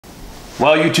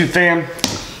Well, YouTube fam,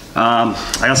 I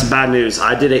got some bad news.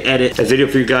 I did a video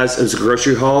for you guys. It was a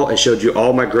grocery haul. It showed you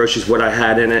all my groceries, what I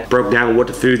had in it, broke down what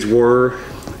the foods were,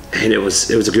 and it was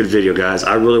a good video, guys.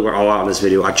 I really went all out in this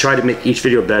video. I tried to make each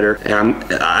video better, and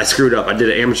I screwed up. I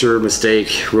did an amateur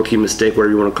mistake, rookie mistake,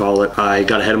 whatever you want to call it. I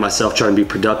got ahead of myself trying to be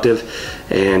productive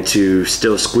and to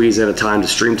still squeeze in a time to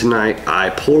stream tonight.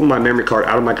 I pulled my memory card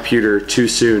out of my computer too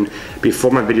soon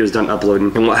before my video is done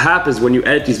uploading. And what happens when you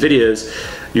edit these videos,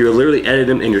 you're literally editing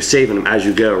them and you're saving them as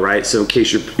you go, right? So in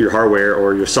case your hardware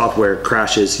or your software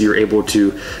crashes, you're able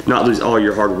to not lose all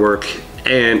your hard work.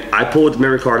 And I pulled the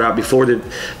memory card out before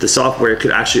the software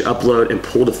could actually upload and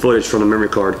pull the footage from the memory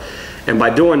card. And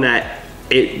by doing that,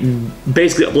 it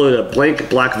basically uploaded a blank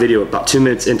black video about 2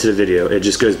 minutes into the video. It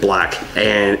just goes black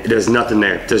and there's nothing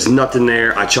there. There's nothing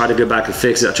there. I tried to go back and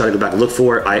fix it. I tried to go back and look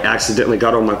for it. I accidentally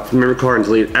got on my memory card and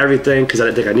deleted everything because I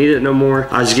didn't think I needed it no more.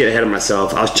 I was just getting ahead of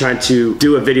myself. I was trying to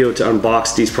do a video to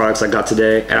unbox these products I got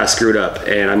today, and I screwed up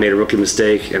and I made a rookie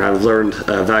mistake, and I've learned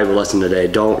a valuable lesson today.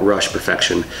 Don't rush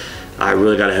perfection. I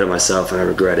really got ahead of myself and I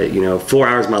regret it. You know, 4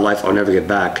 hours of my life I'll never get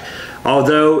back.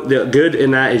 Although the good in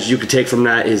that is you could take from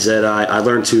that is that I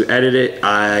learned to edit it.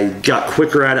 I got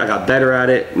quicker at it. I got better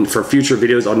at it. And for future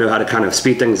videos, I'll know how to kind of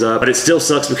speed things up. But it still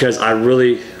sucks because I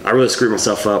really screwed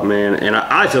myself up, man. And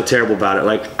I feel terrible about it.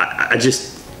 Like, I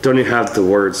just don't even have the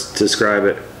words to describe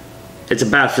it. It's a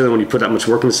bad feeling when you put that much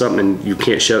work into something and you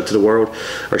can't show it to the world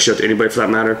or show it to anybody for that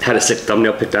matter. Had a sick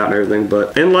thumbnail picked out and everything,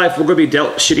 but in life we're gonna be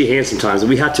dealt shitty hands sometimes, and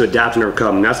we have to adapt and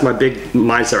overcome. And that's my big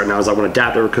mindset right now, is I want to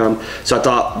adapt and overcome. So I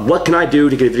thought, what can I do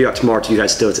to get a video out tomorrow to you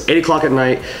guys still? It's 8 o'clock at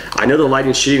night. I know the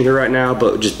lighting's shitty in here right now,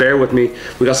 but just bear with me.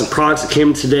 We got some products that came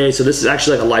in today, so this is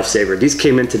actually like a lifesaver. These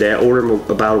came in today. I ordered them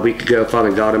about a week ago,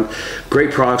 finally got them.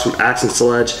 Great products from Axe and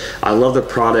Sledge. I love the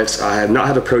products. I have not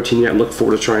had the protein yet. I'm looking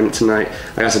forward to trying it tonight.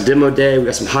 I got some demo day. We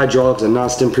got some hydraulics and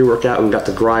non-stim pre-workout, and we got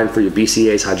the grind for your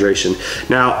BCAAs hydration.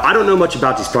 Now, I don't know much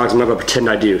about these products. I'm not gonna pretend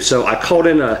I do. So I called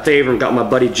in a favor and got my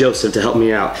buddy Joseph to help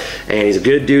me out. And he's a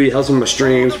good dude. He helps me with my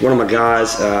streams. One of my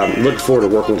guys. Looking forward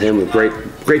to working with him. With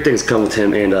great things come with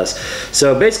him and us.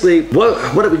 So basically,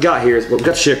 what we got here is, well, we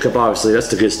got the share cup, obviously. That's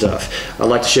the good stuff. I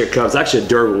like the share cup. It's actually a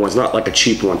durable one. It's not like a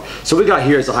cheap one. So what we got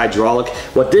here is a hydraulic.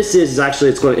 What this is actually,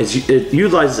 it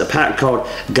utilizes a patent called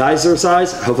Geyser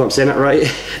size. I hope I'm saying that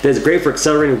right. That's great for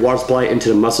accelerating water supply into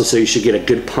the muscle, so you should get a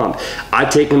good pump. I've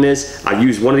taken this. I've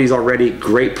used one of these already.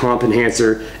 Great pump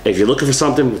enhancer. If you're looking for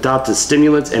something without the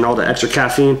stimulants and all the extra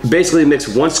caffeine, basically mix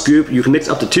 1 scoop. You can mix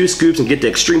up to 2 scoops and get the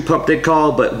extreme pump they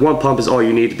call, but 1 pump is all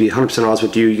you need, to be 100% honest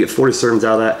with you. You get 40 servings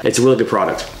out of that. It's a really good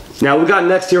product. Now, we got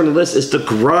next here on the list is the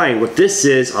grind. What this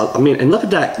is, I mean, and look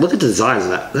at that. Look at the designs of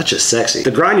that. That's just sexy.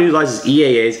 The grind utilizes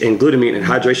EAAs and glutamine and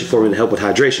hydration formula to help with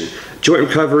hydration, joint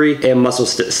recovery, and muscle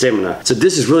stamina. So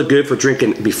this is really good for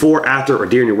drinking before, after, or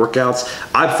during your workouts.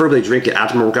 I preferably drink it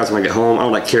after my workouts when I get home. I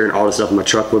don't like carrying all this stuff in my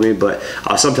truck with me, but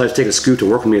I'll sometimes take a scoop to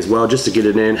work with me as well, just to get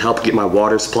it in, help get my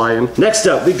water supply in. Next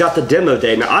up, we got the demo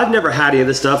day. Now, I've never had any of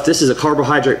this stuff. This is a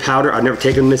carbohydrate powder. I've never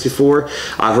taken this before.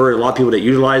 I've heard a lot of people that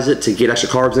utilize it to get extra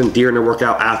carbs in during their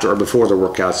workout, after or before their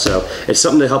workout. So it's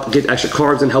something to help get extra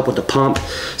carbs in, help with the pump.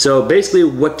 So basically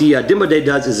what the demo day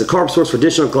does is a carb source for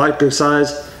additional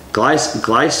glycerosides,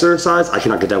 I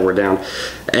cannot get that word down,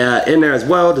 in there as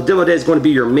well. The demo day is going to be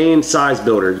your main size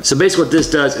builder. So basically what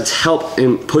this does, it's help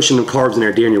in pushing the carbs in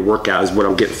there during your workout is what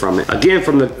I'm getting from it. Again,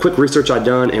 from the quick research I've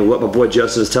done and what my boy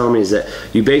Joseph is telling me is that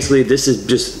you basically, this is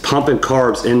just pumping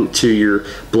carbs into your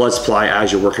blood supply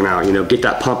as you're working out. You know, get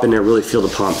that pump in there, really feel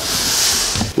the pump.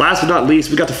 Last but not least,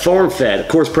 we got the farm fed. Of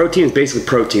course, protein is basically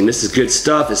protein. This is good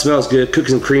stuff. It smells good.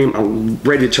 Cookies and cream. I'm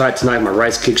ready to try it tonight. My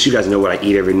rice cakes. You guys know what I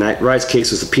eat every night. Rice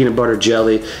cakes with some peanut butter,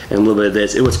 jelly, and a little bit of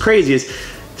this. And what's crazy is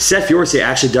Seth Feorce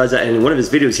actually does that, and in one of his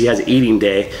videos he has an eating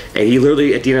day, and he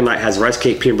literally at the end of the night has rice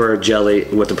cake, peanut butter, jelly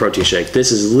with the protein shake.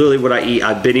 This is literally what I eat.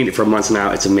 I've been eating it for months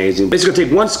now. It's amazing. Basically,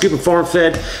 take 1 scoop of farm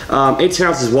fed, 18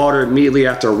 ounces of water immediately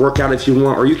after a workout if you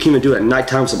want, or you can even do it at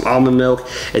nighttime with some almond milk.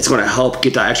 It's going to help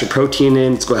get that extra protein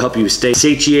in. It's going to help you stay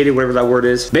satiated, whatever that word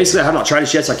is. Basically, I have not tried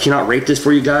this yet, so I cannot rate this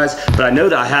for you guys, but I know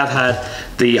that I have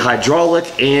had the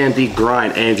hydraulic and the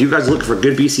grind, and if you guys are looking for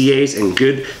good BCAAs and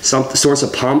good source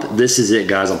of pump, this is it,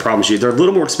 guys. I promise you. They're a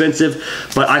little more expensive,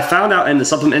 but I found out in the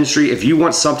supplement industry, if you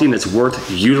want something that's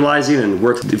worth utilizing and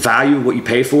worth the value of what you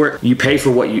pay for it, you pay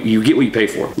for what you get what you pay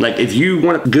for. Like, if you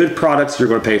want good products, you're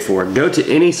going to pay for it. Go to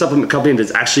any supplement company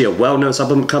that's actually a well-known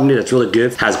supplement company that's really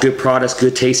good, has good products,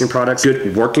 good tasting products,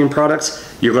 good working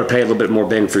products. You're going to pay a little bit more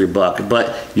bang for your buck,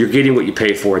 but you're getting what you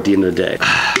pay for at the end of the day.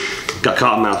 Got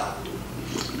cotton mouth.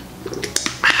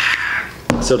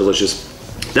 So delicious.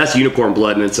 That's unicorn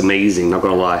blood, and it's amazing, not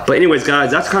gonna lie. But anyways,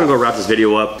 guys, that's kind of gonna wrap this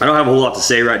video up. I don't have a whole lot to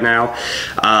say right now.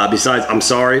 Besides, I'm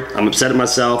sorry, I'm upset at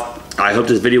myself. I hope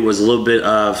this video was a little bit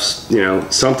of, you know,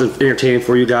 something entertaining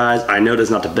for you guys. I know that's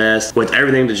not the best. With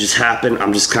everything that just happened,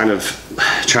 I'm just kind of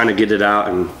trying to get it out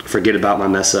and forget about my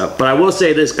mess up. But I will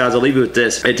say this, guys, I'll leave you with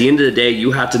this. At the end of the day,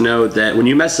 you have to know that when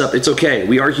you mess up, it's okay.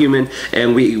 We are human,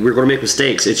 and we're gonna make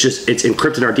mistakes. It's just, it's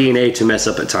encrypted in our DNA to mess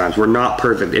up at times. We're not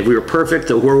perfect. If we were perfect,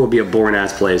 the world would be a boring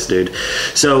ass place, dude.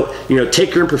 So, you know,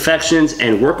 take your imperfections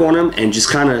and work on them, and just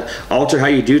kind of alter how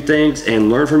you do things and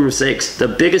learn from your mistakes. The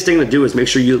biggest thing to do is make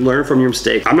sure you learn from your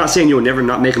mistake. I'm not saying you'll never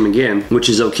not make them again, which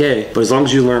is okay, but as long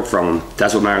as you learn from them,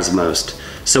 that's what matters the most.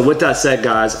 So with that said,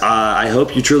 guys, I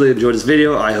hope you truly enjoyed this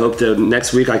video. I hope that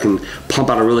next week I can pump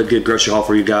out a really good grocery haul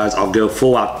for you guys. I'll go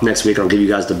full out next week. I'll give you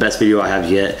guys the best video I have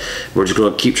yet. We're just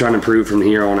going to keep trying to improve from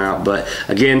here on out. But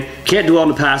again, can't do all in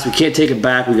the past. We can't take it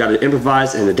back. We got to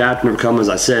improvise and adapt and overcome, as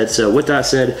I said. So with that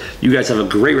said, you guys have a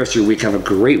great rest of your week. Have a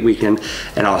great weekend,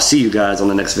 and I'll see you guys on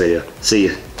the next video. See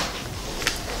ya.